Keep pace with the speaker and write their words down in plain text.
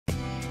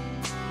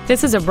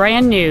This is a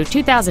brand new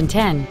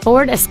 2010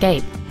 Ford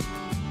Escape.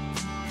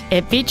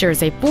 It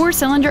features a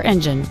 4-cylinder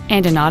engine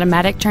and an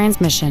automatic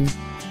transmission.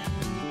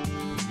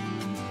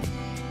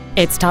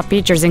 Its top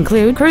features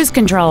include cruise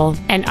control,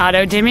 an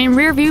auto-dimming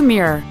rear-view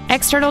mirror,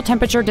 external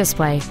temperature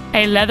display,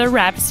 a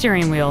leather-wrapped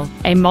steering wheel,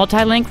 a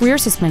multi-link rear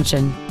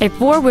suspension, a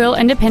 4-wheel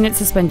independent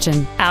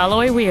suspension,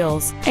 alloy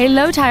wheels, a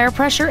low-tire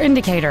pressure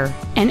indicator,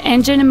 an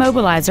engine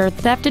immobilizer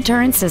theft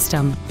deterrent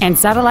system, and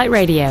satellite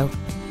radio.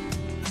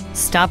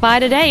 Stop by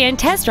today and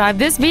test drive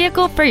this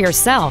vehicle for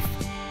yourself.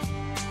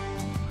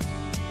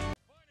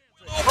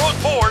 Willowbrook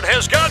Ford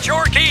has got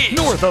your keys.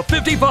 North of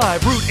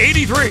 55 Route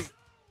 83.